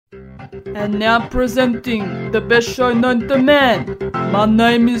And now presenting the best show known to man. My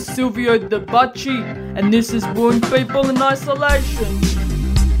name is Silvio Dabacci, and this is Wooing People in Isolation.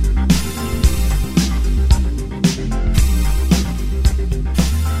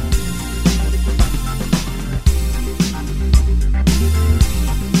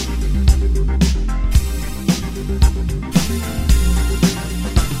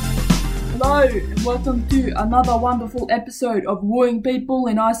 Hello and welcome to another wonderful episode of Wooing People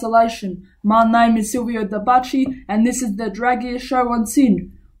in Isolation. My name is Silvio Dabacci and this is the draggiest show on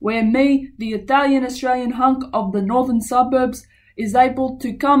Sin, where me, the Italian-Australian hunk of the northern suburbs, is able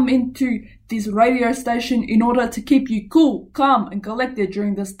to come into this radio station in order to keep you cool, calm and collected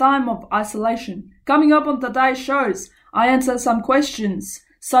during this time of isolation. Coming up on today's shows, I answer some questions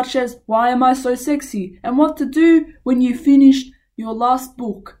such as why am I so sexy and what to do when you finished your last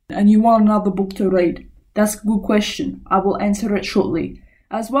book and you want another book to read. That's a good question. I will answer it shortly.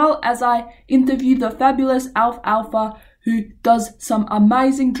 As well as I interview the fabulous Alf Alpha, who does some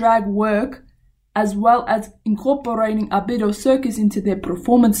amazing drag work, as well as incorporating a bit of circus into their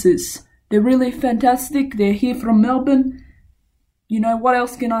performances. They're really fantastic. They're here from Melbourne. You know, what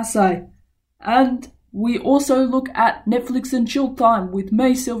else can I say? And we also look at Netflix and Chill Time with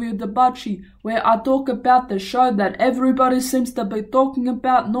me, Silvio Dabacci, where I talk about the show that everybody seems to be talking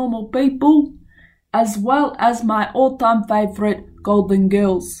about, Normal People, as well as my all-time favorite, Golden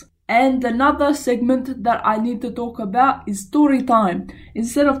Girls. And another segment that I need to talk about is Story Time.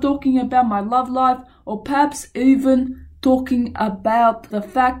 Instead of talking about my love life, or perhaps even talking about the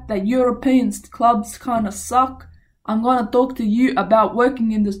fact that European clubs kind of suck, I'm going to talk to you about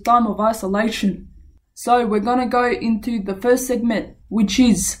working in this time of isolation. So we're going to go into the first segment, which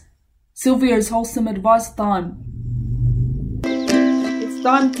is Silvio's Wholesome Advice Time. It's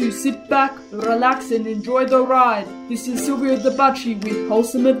time to sit back, relax and enjoy the ride. This is Silvio Dabacci with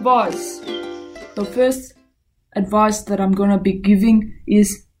Wholesome Advice. The first advice that I'm going to be giving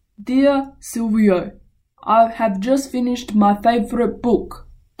is, Dear Silvio, I have just finished my favorite book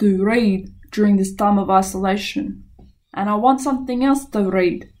to read during this time of isolation, and I want something else to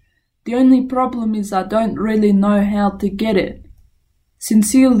read. The only problem is I don't really know how to get it.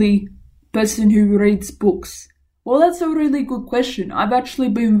 Sincerely, person who reads books. Well, that's a really good question. I've actually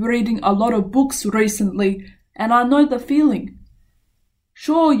been reading a lot of books recently, and I know the feeling.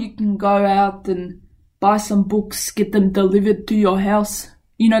 Sure, you can go out and buy some books, get them delivered to your house,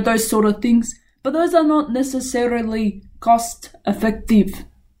 you know, those sort of things, but those are not necessarily cost effective.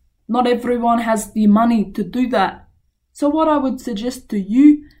 Not everyone has the money to do that. So what I would suggest to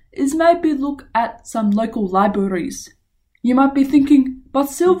you is maybe look at some local libraries. You might be thinking, but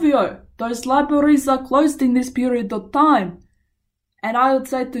Silvio, those libraries are closed in this period of time. And I would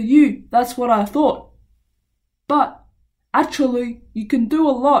say to you, that's what I thought. But actually, you can do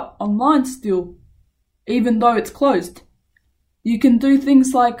a lot online still, even though it's closed. You can do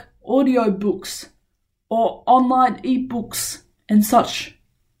things like audiobooks or online ebooks and such.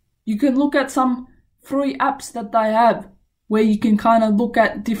 You can look at some free apps that they have, where you can kind of look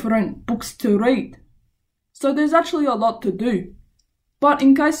at different books to read. So there's actually a lot to do. But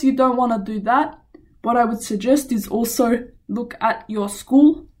in case you don't want to do that, what I would suggest is also look at your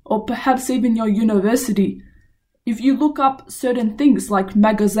school or perhaps even your university. If you look up certain things like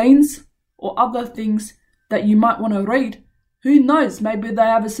magazines or other things that you might want to read, who knows, maybe they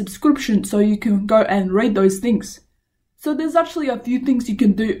have a subscription so you can go and read those things. So there's actually a few things you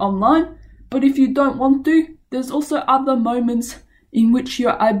can do online, but if you don't want to, there's also other moments in which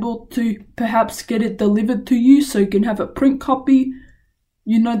you're able to perhaps get it delivered to you so you can have a print copy.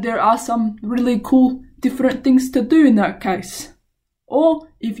 You know, there are some really cool different things to do in that case. Or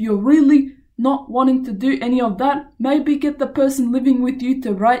if you're really not wanting to do any of that, maybe get the person living with you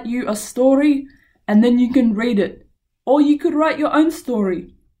to write you a story and then you can read it. Or you could write your own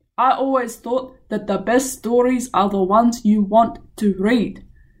story. I always thought that the best stories are the ones you want to read.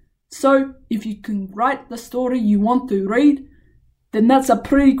 So, if you can write the story you want to read, then that's a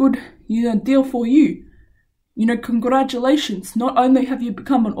pretty good, deal for you. Congratulations. Not only have you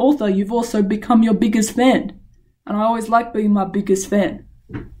become an author, you've also become your biggest fan. And I always like being my biggest fan.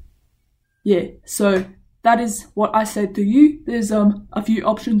 Yeah, so that is what I say to you. There's a few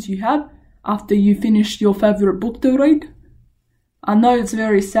options you have after you finish your favorite book to read. I know it's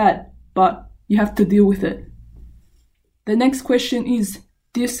very sad, but you have to deal with it. The next question is,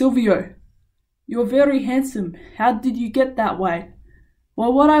 Dear Silvio, you're very handsome. How did you get that way?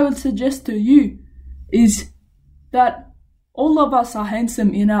 Well, what I would suggest to you is that all of us are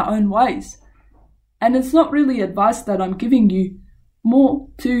handsome in our own ways. And it's not really advice that I'm giving you, more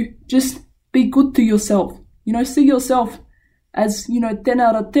to just be good to yourself. See yourself as, 10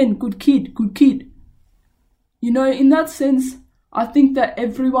 out of 10, good kid, good kid. In that sense, I think that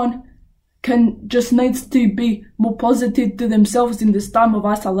everyone just needs to be more positive to themselves in this time of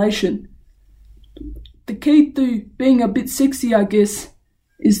isolation. The key to being a bit sexy, I guess,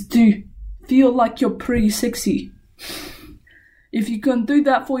 is to feel like you're pretty sexy. If you can do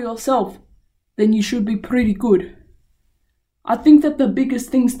that for yourself, then you should be pretty good. I think that the biggest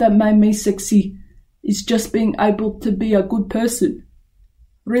things that made me sexy is just being able to be a good person.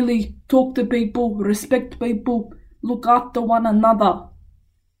 Really talk to people, respect people, look after one another.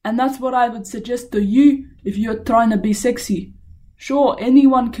 And that's what I would suggest to you if you're trying to be sexy. Sure,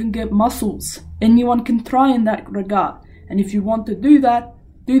 anyone can get muscles. Anyone can try in that regard. And if you want to do that,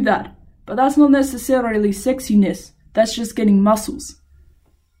 do that. But that's not necessarily sexiness. That's just getting muscles.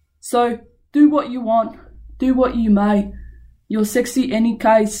 So, do what you want. Do what you may. You're sexy any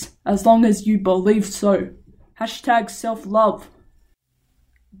case, as long as you believe so. Hashtag self-love.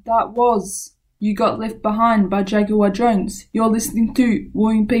 That was You Got Left Behind by Jaguar Jones. You're listening to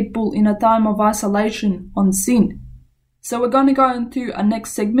Wooing People in a Time of Isolation on SYN. So we're going to go into our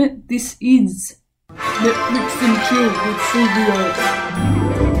next segment. This is Netflix and Chill with Silvio.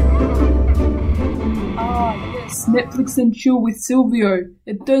 Yes, Netflix and Chill with Silvio.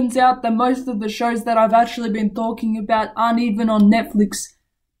 It turns out that most of the shows that I've actually been talking about aren't even on Netflix.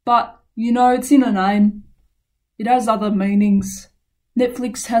 But, it's in a name. It has other meanings.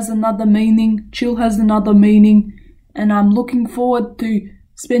 Netflix has another meaning, chill has another meaning, and I'm looking forward to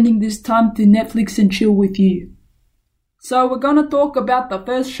spending this time to Netflix and chill with you. So we're gonna talk about the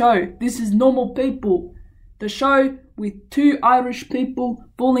first show. This is Normal People, the show with two Irish people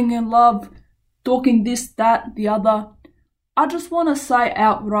falling in love, talking this, that, the other. I just want to say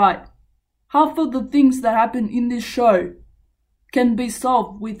outright, half of the things that happen in this show can be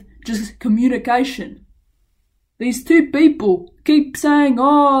solved with just communication. These two people keep saying,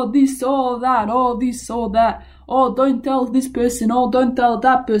 oh, this or that, oh, this or that, oh, don't tell this person, oh, don't tell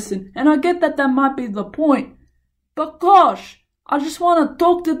that person. And I get that might be the point. But gosh, I just want to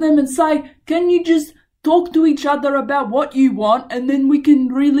talk to them and say, can you just talk to each other about what you want and then we can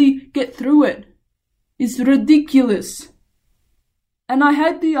really get through it? It's ridiculous. And I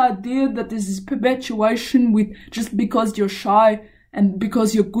hate the idea that there's this perpetuation with just because you're shy and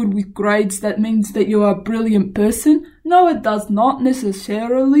because you're good with grades, that means that you're a brilliant person. No, it does not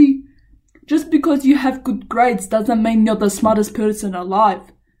necessarily. Just because you have good grades doesn't mean you're the smartest person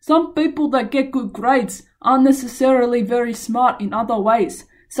alive. Some people that get good grades aren't necessarily very smart in other ways,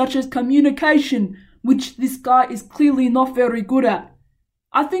 such as communication, which this guy is clearly not very good at.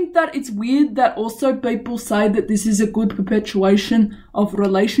 I think that it's weird that also people say that this is a good perpetuation of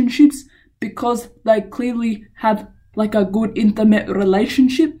relationships because they clearly have like a good intimate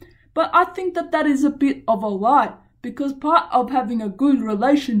relationship. But I think that is a bit of a lie, because part of having a good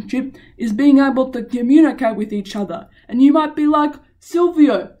relationship is being able to communicate with each other. And you might be like,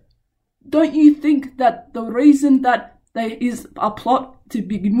 Silvio, don't you think that the reason that there is a plot to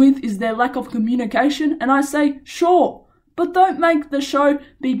begin with is their lack of communication? And I say, sure, but don't make the show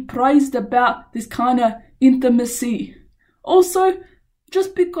be praised about this kind of intimacy. Also,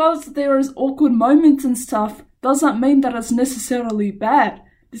 just because there is awkward moments and stuff doesn't mean that it's necessarily bad.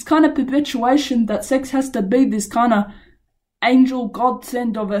 This kind of perpetuation that sex has to be this kind of angel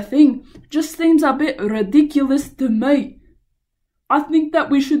godsend of a thing just seems a bit ridiculous to me. I think that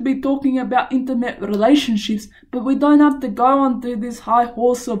we should be talking about intimate relationships, but we don't have to go on to this high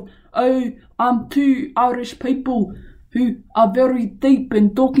horse of, oh, I'm two Irish people who are very deep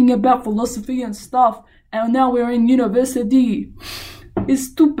and talking about philosophy and stuff, and now we're in university. It's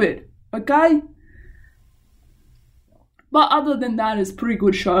stupid, okay? But other than that, it's a pretty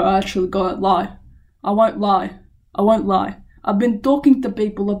good show. I actually gotta lie. I won't lie. I've been talking to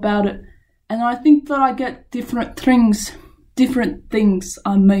people about it, and I think that I get different things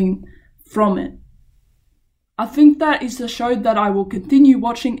from it. I think that is a show that I will continue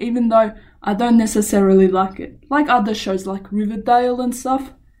watching even though I don't necessarily like it. Like other shows like Riverdale and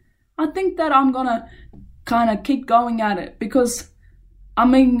stuff. I think that I'm gonna kind of keep going at it because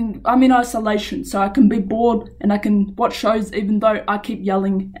I'm in isolation, so I can be bored and I can watch shows even though I keep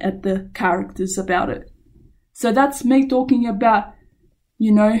yelling at the characters about it. So that's me talking about,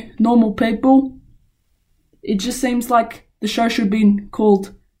 normal people. It just seems like the show should be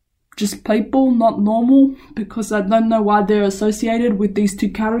called just People, not Normal, because I don't know why they're associated with these two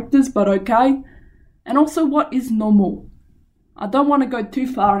characters, but okay. And also, what is normal? I don't want to go too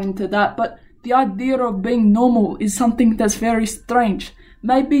far into that, but the idea of being normal is something that's very strange.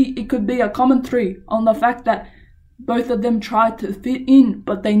 Maybe it could be a commentary on the fact that both of them try to fit in,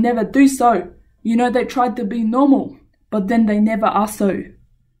 but they never do so. They try to be normal, but then they never are so.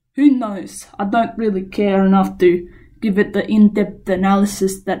 Who knows? I don't really care enough to give it the in-depth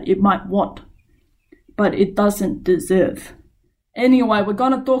analysis that it might want, but it doesn't deserve. Anyway, we're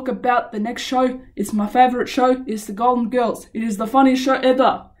gonna talk about the next show. It's my favorite show. It's The Golden Girls. It is the funniest show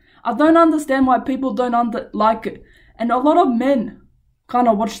ever. I don't understand why people don't like it. And a lot of men kind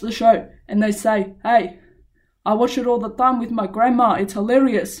of watch the show and they say, hey, I watch it all the time with my grandma. It's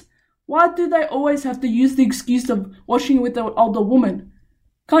hilarious. Why do they always have to use the excuse of watching it with an older woman?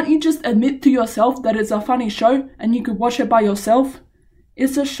 Can't you just admit to yourself that it's a funny show and you could watch it by yourself?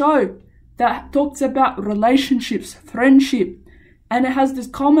 It's a show that talks about relationships, friendship, and it has this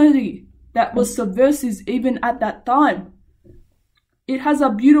comedy that was subversive even at that time. It has a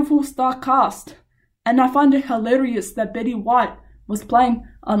beautiful star cast, and I find it hilarious that Betty White was playing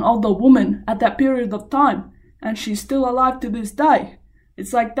an older woman at that period of time, and she's still alive to this day.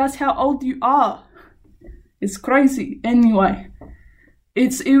 It's like, that's how old you are. It's crazy. Anyway,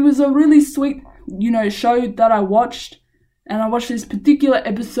 it was a really sweet, show that I watched, and I watched this particular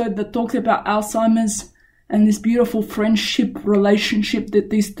episode that talks about Alzheimer's and this beautiful friendship relationship that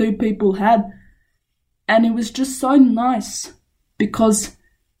these two people had. And it was just so nice because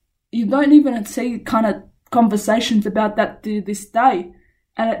you don't even see kind of conversations about that to this day.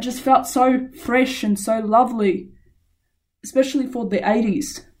 And it just felt so fresh and so lovely, especially for the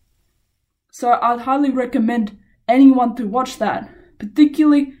 80s. So I'd highly recommend anyone to watch that,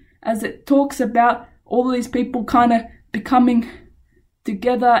 particularly as it talks about all these people kind of becoming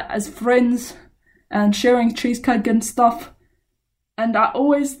together as friends and sharing cheesecake and stuff. And I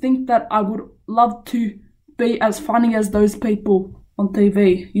always think that I would love to be as funny as those people on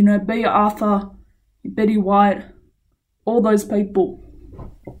TV. Bea Arthur, Betty White, all those people.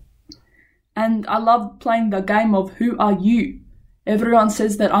 And I love playing the game of Who Are You? Everyone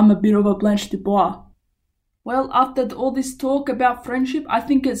says that I'm a bit of a Blanche Dubois. Well, after all this talk about friendship, I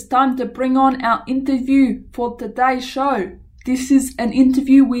think it's time to bring on our interview for today's show. This is an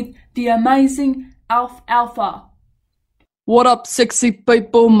interview with the amazing Alf Alpha. What up, sexy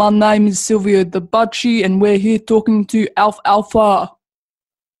people? My name is Silvio the Butchie, and we're here talking to Alf Alpha.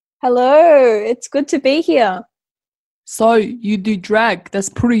 Hello, it's good to be here. So, you do drag. That's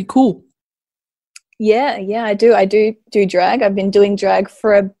pretty cool. Yeah, I do. I do drag. I've been doing drag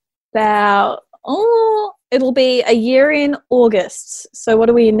for about, it'll be a year in August. So what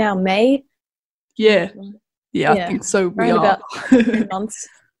are we in now, May? Yeah, I think so. We are. About 3 months.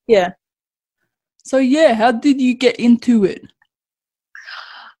 Yeah. So, how did you get into it?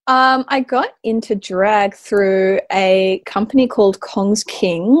 I got into drag through a company called Kong's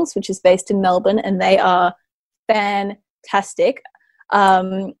Kings, which is based in Melbourne, and they are fantastic.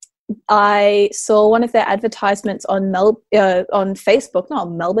 I saw one of their advertisements on Facebook, not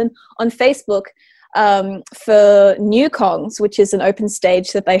on Melbourne, on Facebook for New Kongs, which is an open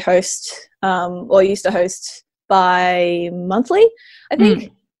stage that they host or used to host bi-monthly, I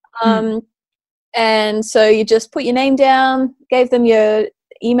think. And so you just put your name down, gave them your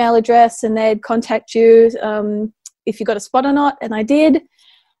email address, and they'd contact you if you got a spot or not. And I did.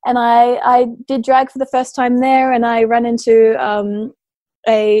 And I did drag for the first time there, and I ran into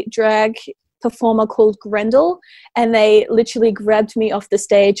a drag performer called Grendel, and they literally grabbed me off the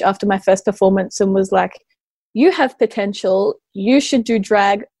stage after my first performance and was like, you have potential. You should do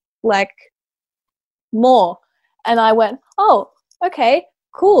drag like more. And I went, oh, okay.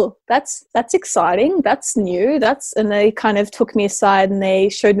 Cool. That's exciting. That's new. And they kind of took me aside and they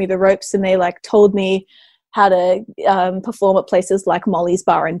showed me the ropes, and they told me how to perform at places like Molly's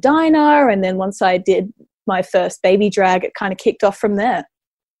Bar and Diner. And then once I did my first baby drag, it kind of kicked off from there.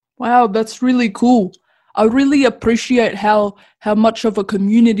 Wow, that's really cool. I really appreciate how much of a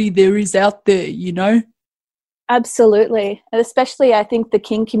community there is out there, Absolutely. And especially I think the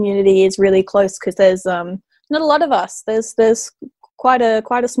King community is really close because there's not a lot of us. There's quite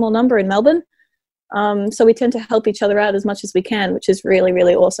a small number in Melbourne. So we tend to help each other out as much as we can, which is really,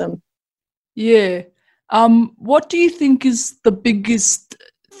 really awesome. Yeah. What do you think is the biggest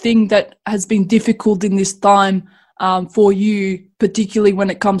thing that has been difficult in this time for you, particularly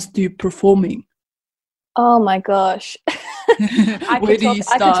when it comes to performing? Oh my gosh. I could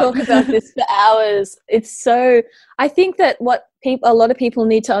talk about this for hours. I think that what a lot of people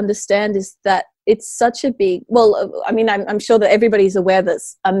need to understand is that it's such a big, I'm sure that everybody's aware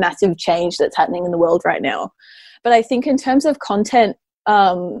there's a massive change that's happening in the world right now. But I think in terms of content,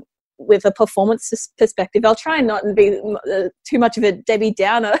 with a performance perspective, I'll try and not be too much of a Debbie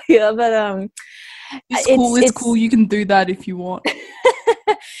Downer here, but it's cool. You can do that if you want.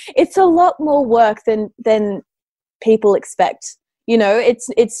 It's a lot more work than people expect.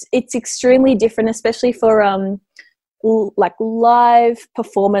 It's extremely different, especially for like live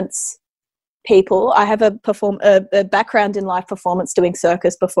performance people. I have a background in live performance doing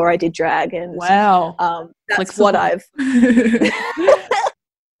circus before I did drag, and wow, that's what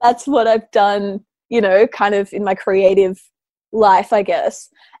that's what I've done, you know, kind of in my creative life, I guess.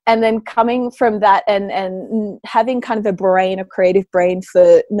 And then coming from that and having kind of a creative brain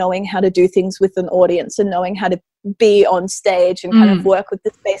for knowing how to do things with an audience and knowing how to be on stage and kind of work with the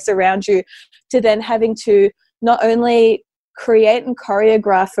space around you, to then having to not only create and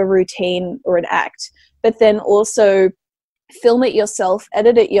choreograph a routine or an act, but then also film it yourself,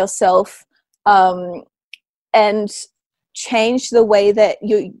 edit it yourself, and change the way that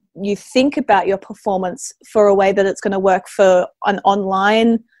you think about your performance for a way that it's going to work for an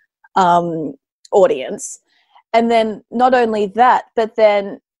online audience. And then not only that, but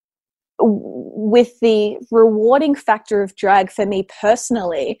then with the rewarding factor of drag for me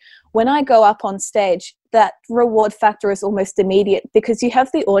personally, when I go up on stage, that reward factor is almost immediate, because you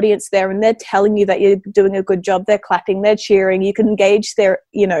have the audience there and they're telling you that you're doing a good job. They're clapping, they're cheering. You can gauge their,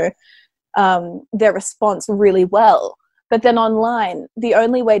 you know, their response really well. But then online, the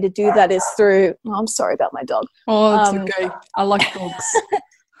only way to do that is through, oh, I'm sorry about my dog. Oh, it's okay. I like dogs.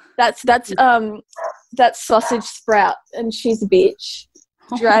 That's Sausage Sprout, and she's a bitch.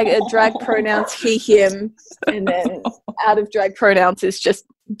 Drag pronouns he, him, and then out of drag pronouns is just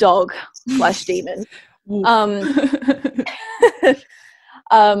dog / demon.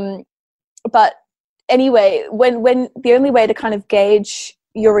 But anyway, when the only way to kind of gauge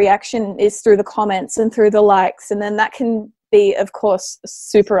your reaction is through the comments and through the likes, and then that can be, of course, a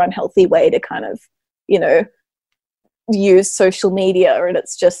super unhealthy way to kind of, you know, use social media, and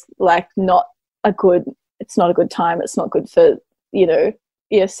it's just like it's not a good time. It's not good for, you know,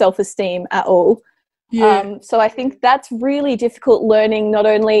 your self-esteem at all. So I think that's really difficult, learning not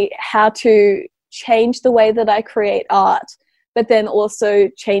only how to change the way that I create art, but then also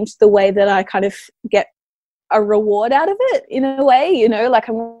change the way that I kind of get a reward out of it in a way, you know, like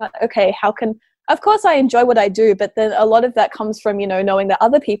I'm like, okay, of course I enjoy what I do, but then a lot of that comes from, you know, knowing that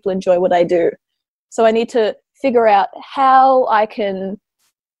other people enjoy what I do. So I need to figure out how I can,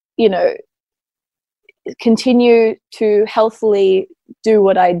 you know, continue to healthily do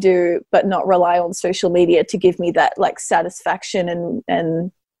what I do, but not rely on social media to give me that like satisfaction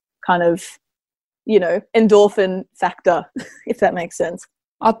and kind of, you know, endorphin factor, if that makes sense.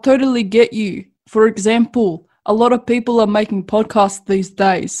 I totally get you. For example, a lot of people are making podcasts these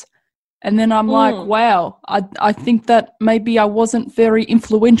days. And then I'm like, wow, I think that maybe I wasn't very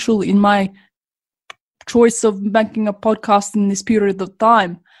influential in my choice of making a podcast in this period of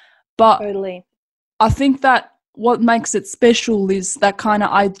time. But totally. I think that what makes it special is that kind of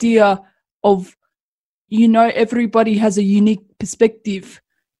idea of, you know, everybody has a unique perspective.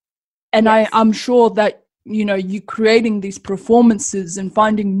 And yes. I'm sure that, you know, you creating these performances and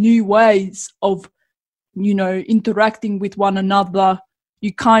finding new ways of, you know, interacting with one another,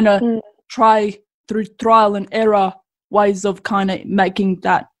 you kind of try through trial and error ways of kind of making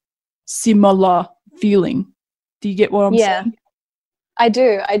that similar feeling. Do you get what I'm saying? I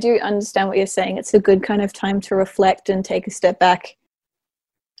do understand what you're saying. It's a good kind of time to reflect and take a step back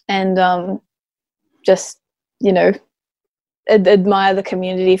and just, you know, admire the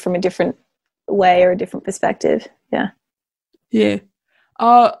community from a different way or a different perspective. Yeah.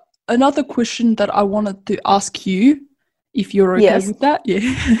 Another question that I wanted to ask you, if you're okay with that.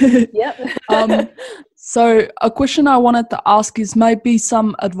 Yep. So a question I wanted to ask is maybe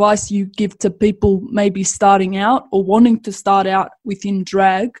some advice you give to people maybe starting out or wanting to start out within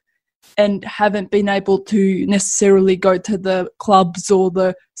drag and haven't been able to necessarily go to the clubs or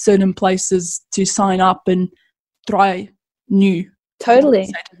the certain places to sign up and try new.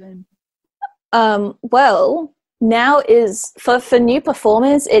 Totally. Well, now is for new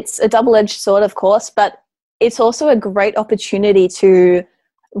performers, it's a double-edged sword, of course, but it's also a great opportunity to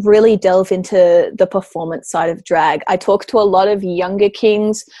really delve into the performance side of drag. I talk to a lot of younger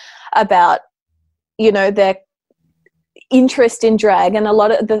kings about, you know, their interest in drag, and a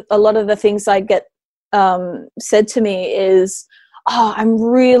lot of the things I get said to me is, oh, I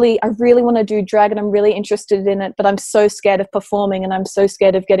really want to do drag and I'm really interested in it, but I'm so scared of performing and I'm so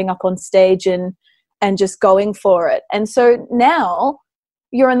scared of getting up on stage and just going for it. And so now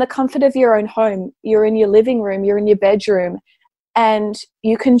you're in the comfort of your own home, you're in your living room, you're in your bedroom, and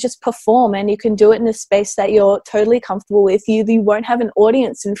you can just perform, and you can do it in a space that you're totally comfortable with. You won't have an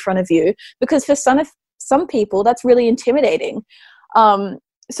audience in front of you, because for some people that's really intimidating.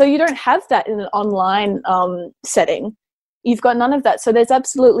 So you don't have that in an online setting. You've got none of that. So there's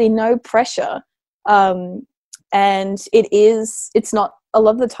absolutely no pressure. And it's not a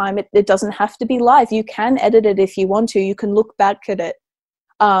lot of the time it doesn't have to be live. You can edit it if you want to. You can look back at it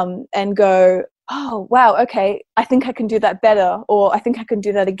and go, oh, wow, okay, I think I can do that better, or I think I can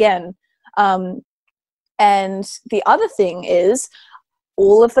do that again. And the other thing is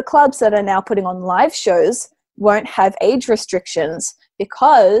all of the clubs that are now putting on live shows won't have age restrictions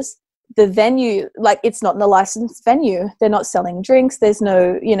because the venue, like, it's not in a licensed venue. They're not selling drinks. There's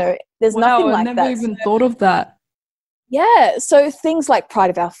no, there's nothing like that. I never even thought of that. Yeah, so things like Pride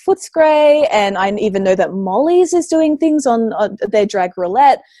of Our Footscray, and I even know that Molly's is doing things on their drag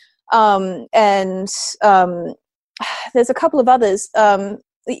roulette, and there's a couple of others,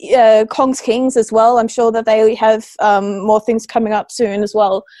 Kong's Kings as well. I'm sure that they have more things coming up soon as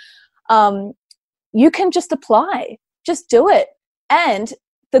well. You can just apply, just do it. And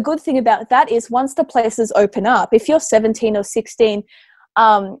the good thing about that is once the places open up, if you're 17 or 16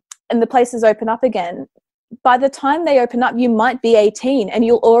 and the places open up again, by the time they open up, you might be 18 and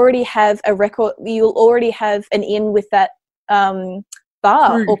you'll already have a record, you'll already have an in with that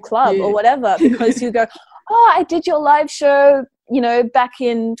bar or club or whatever, because you go, oh, I did your live show, back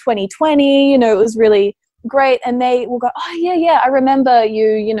in 2020, it was really great. And they will go, oh, yeah, I remember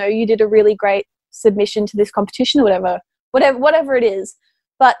you, you did a really great submission to this competition or whatever it is.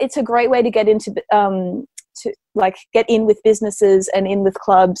 But it's a great way to get into, get in with businesses and in with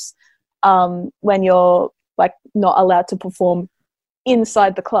clubs when you're not allowed to perform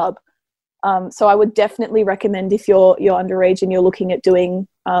inside the club. So I would definitely recommend, if you're underage and you're looking at doing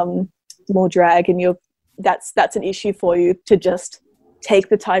more drag and that's an issue for you, to just take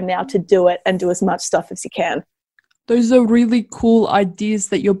the time now to do it and do as much stuff as you can. Those are really cool ideas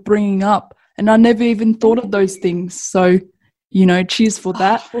that you're bringing up, and I never even thought of those things. So, cheers for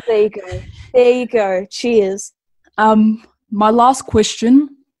that. Well, there you go. Cheers. My last question,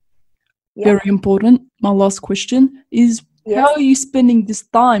 very important. My last question is, how are you spending this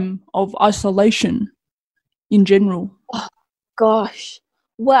time of isolation in general? Oh, gosh.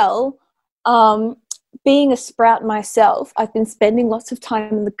 Well, being a sprout myself, I've been spending lots of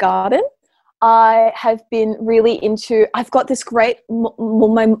time in the garden. I have been really I've got this great,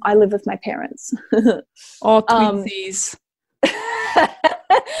 I live with my parents. Oh, twinsies.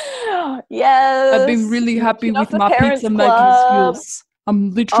 Yes. I've been really happy with my pizza making skills.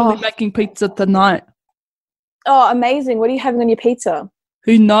 I'm literally making pizza tonight. Oh, amazing. What are you having on your pizza?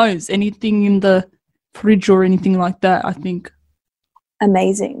 Who knows? Anything in the fridge or anything like that, I think.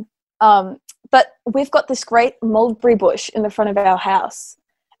 Amazing. But we've got this great mulberry bush in the front of our house,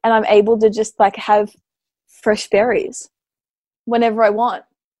 and I'm able to just have fresh berries whenever I want.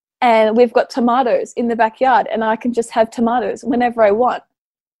 And we've got tomatoes in the backyard, and I can just have tomatoes whenever I want.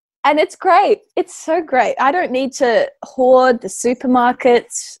 And it's great. It's so great. I don't need to hoard the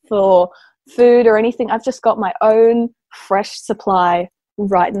supermarkets for food or anything. I've just got my own fresh supply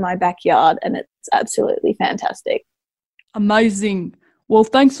right in my backyard, and it's absolutely fantastic. Amazing. Well,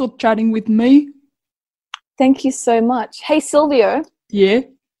 thanks for chatting with me. Thank you so much. Hey, Silvio. Yeah?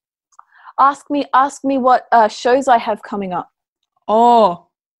 Ask me what shows I have coming up. Oh,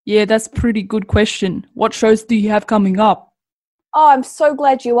 yeah, that's a pretty good question. What shows do you have coming up? Oh, I'm so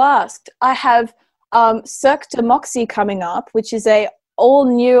glad you asked. I have Cirque de Moxie coming up, which is a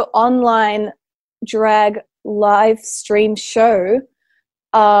all-new online drag live stream show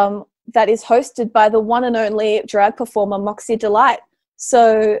that is hosted by the one and only drag performer Moxie Delight.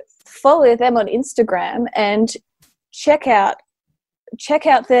 So follow them on Instagram and check out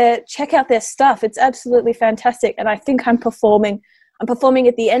their stuff. It's absolutely fantastic. And I think I'm performing at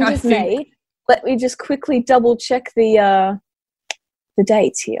the end of May. Let me just quickly double check the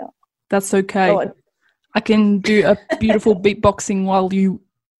dates here. That's okay. I can do a beautiful beatboxing while you.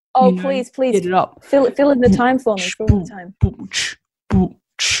 Oh, please get it up. Fill in the time for me. Fill in the time.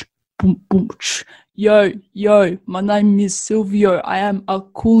 Yo, my name is Silvio. I am a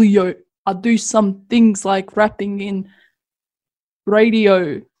coolio. I do some things like rapping in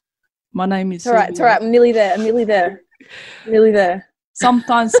radio. My name is Silvio. It's all right. I'm nearly there.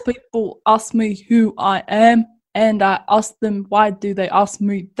 Sometimes people ask me who I am, and I ask them, why do they ask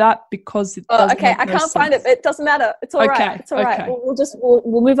me that? Because it doesn't make no sense. Find it. It doesn't matter. It's all right. It's all right.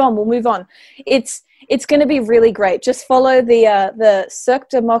 We'll move on. We'll move on. It's going to be really great. Just follow the Cirque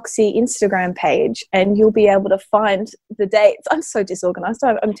de Moxie Instagram page, and you'll be able to find the dates. I'm so disorganized.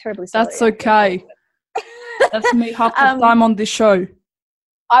 I'm terribly sorry. That's okay. That's me half the time on this show.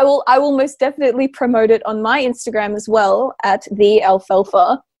 I will most definitely promote it on my Instagram as well at the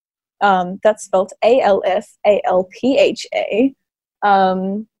Alfalfa. That's spelled ALFALPHA.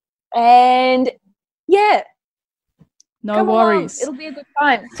 And yeah. No worries. It'll be a good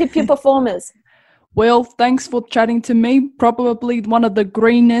time. Tip your performers. Well, thanks for chatting to me. Probably one of the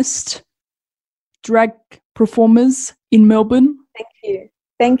greenest drag performers in Melbourne.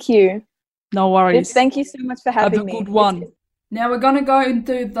 Thank you. No worries. Thank you so much for having me. Have a good one. Now we're going to go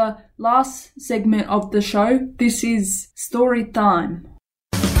into the last segment of the show. This is story time.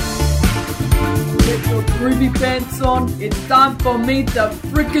 Get your groovy pants on. It's time for me to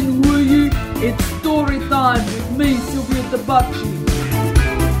frickin' woo you. It's story time with me, Sylvia Dabachi.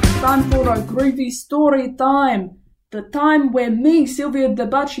 Time for a groovy story time. The time where me, Sylvia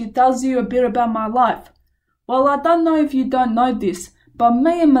Dabachi, tells you a bit about my life. Well, I don't know if you don't know this, but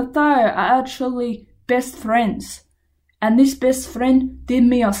me and Matteo are actually best friends. And this best friend did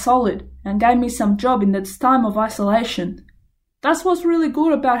me a solid and gave me some job in this time of isolation. That's what's really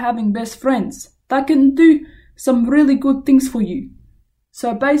good about having best friends. They can do some really good things for you.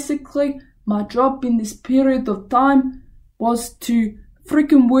 So basically, my job in this period of time was to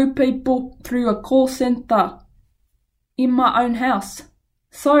freaking woo people through a call center in my own house.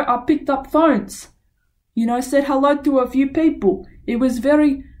 So I picked up phones, said hello to a few people. It was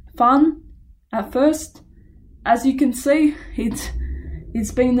very fun at first. As you can see,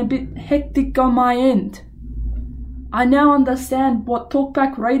 it's been a bit hectic on my end. I now understand what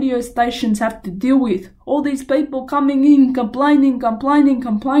talkback radio stations have to deal with. All these people coming in, complaining.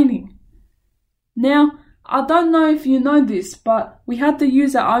 Now, I don't know if you know this, but we had to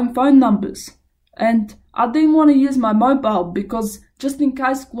use our own phone numbers. And I didn't want to use my mobile because just in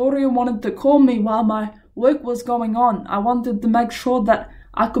case Gloria wanted to call me while my work was going on, I wanted to make sure that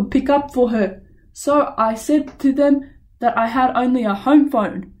I could pick up for her. So I said to them that I had only a home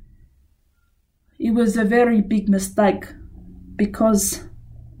phone. It was a very big mistake because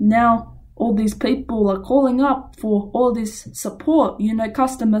now all these people are calling up for all this support,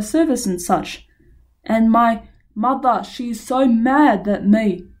 customer service and such. And my mother, she's so mad at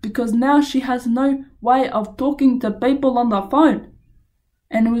me because now she has no way of talking to people on the phone.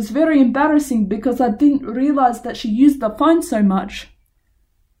 And it was very embarrassing because I didn't realize that she used the phone so much.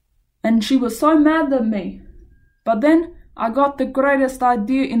 And she was so mad at me. But then I got the greatest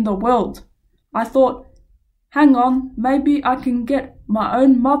idea in the world. I thought, hang on, maybe I can get my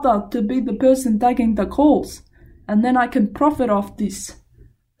own mother to be the person taking the calls. And then I can profit off this.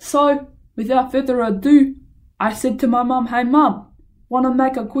 So, without further ado, I said to my mum, hey mum, want to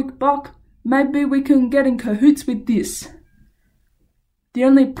make a quick buck? Maybe we can get in cahoots with this. The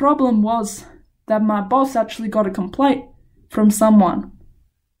only problem was that my boss actually got a complaint from someone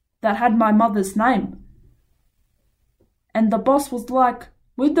that had my mother's name. And the boss was like,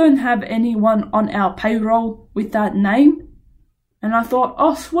 we don't have anyone on our payroll with that name. And I thought,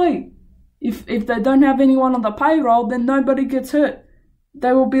 oh sweet, if they don't have anyone on the payroll, then nobody gets hurt.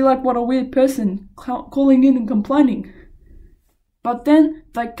 They will be like, what a weird person calling in and complaining. But then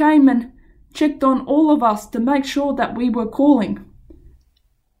they came and checked on all of us to make sure that we were calling.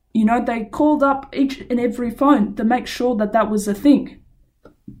 They called up each and every phone to make sure that that was a thing.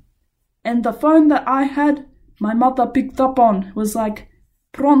 And the phone that I had, my mother picked up on, was like,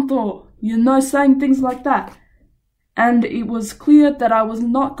 pronto, saying things like that. And it was clear that I was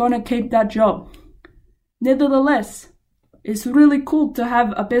not going to keep that job. Nevertheless, it's really cool to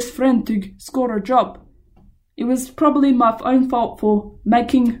have a best friend to score a job. It was probably my own fault for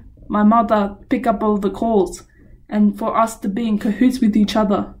making my mother pick up all the calls and for us to be in cahoots with each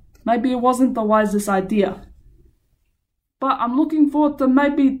other. Maybe it wasn't the wisest idea. But I'm looking forward to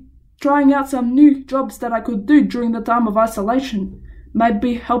maybe trying out some new jobs that I could do during the time of isolation.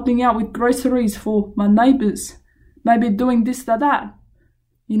 Maybe helping out with groceries for my neighbours. Maybe doing this or that.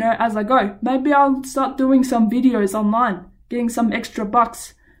 As I go. Maybe I'll start doing some videos online. Getting some extra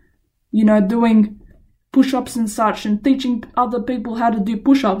bucks. Doing push-ups and such. And teaching other people how to do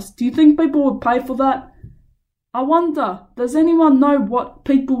push-ups. Do you think people would pay for that? I wonder, does anyone know what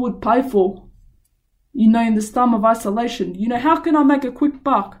people would pay for? In this time of isolation. How can I make a quick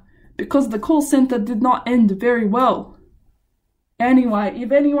buck? Because the call center did not end very well. Anyway,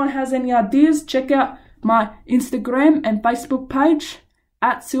 if anyone has any ideas, check out my Instagram and Facebook page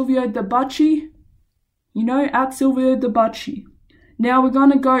at Silvio Dabachi. At Silvio Dabachi. Now we're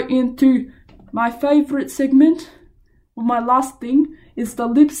going to go into my favorite segment. Well, my last thing is the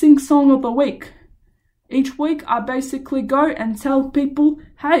lip sync song of the week. Each week I basically go and tell people,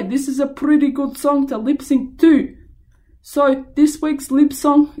 hey, this is a pretty good song to lip sync to. So this week's lip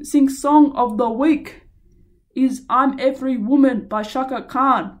sync song of the week is I'm Every Woman by Chaka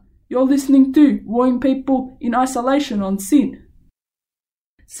Khan. You're listening to Wooing People in Isolation on SYN.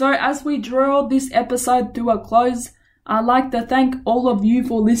 So as we draw this episode to a close, I'd like to thank all of you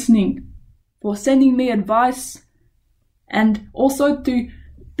for listening, for sending me advice, and also to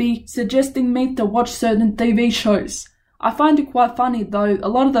be suggesting me to watch certain TV shows. I find it quite funny though, a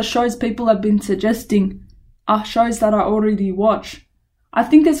lot of the shows people have been suggesting are shows that I already watch. I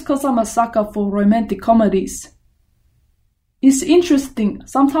think it's because I'm a sucker for romantic comedies. It's interesting,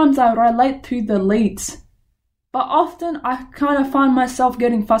 sometimes I relate to the leads, but often I kind of find myself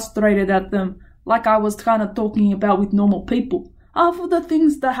getting frustrated at them, like I was kind of talking about with normal people. Half of the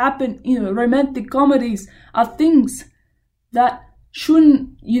things that happen in romantic comedies are things that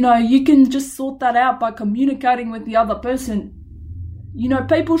shouldn't, you can just sort that out by communicating with the other person.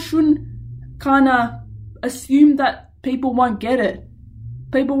 People shouldn't kind of assume that people won't get it.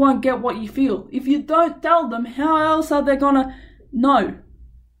 People won't get what you feel. If you don't tell them, how else are they gonna know?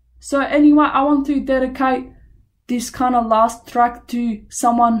 So anyway, I want to dedicate this kind of last track to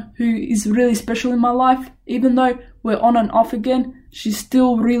someone who is really special in my life. Even though we're on and off again, she's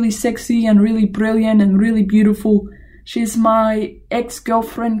still really sexy and really brilliant and really beautiful. She's my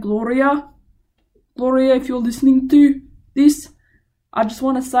ex-girlfriend, Gloria. Gloria, if you're listening to this, I just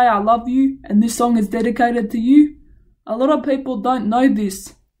want to say I love you, and this song is dedicated to you. A lot of people don't know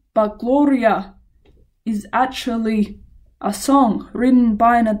this, but Gloria is actually a song written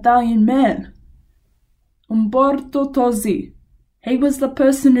by an Italian man, Umberto Tozzi. He was the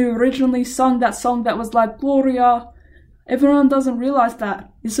person who originally sung that song that was like Gloria. Everyone doesn't realize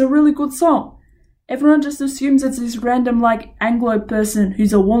that. It's a really good song. Everyone just assumes it's this random like Anglo person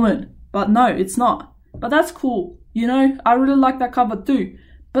who's a woman, but no, it's not. But that's cool, I really like that cover too.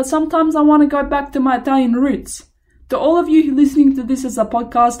 But sometimes I want to go back to my Italian roots. To all of you who are listening to this as a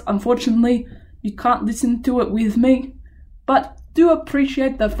podcast, unfortunately, you can't listen to it with me, but do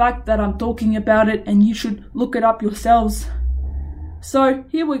appreciate the fact that I'm talking about it and you should look it up yourselves. So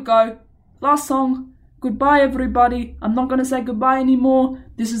here we go. Last song. Goodbye everybody. I'm not going to say goodbye anymore.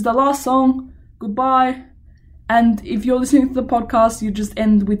 This is the last song. Goodbye. And if you're listening to the podcast, you just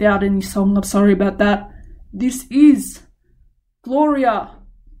end without any song. I'm sorry about that. This is Gloria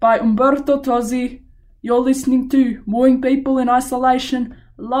by Umberto Tozzi. You're listening to Wooing People in Isolation.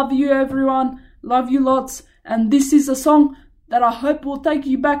 Love you everyone. Love you lots. And this is a song that I hope will take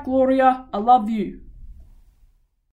you back, Gloria. I love you.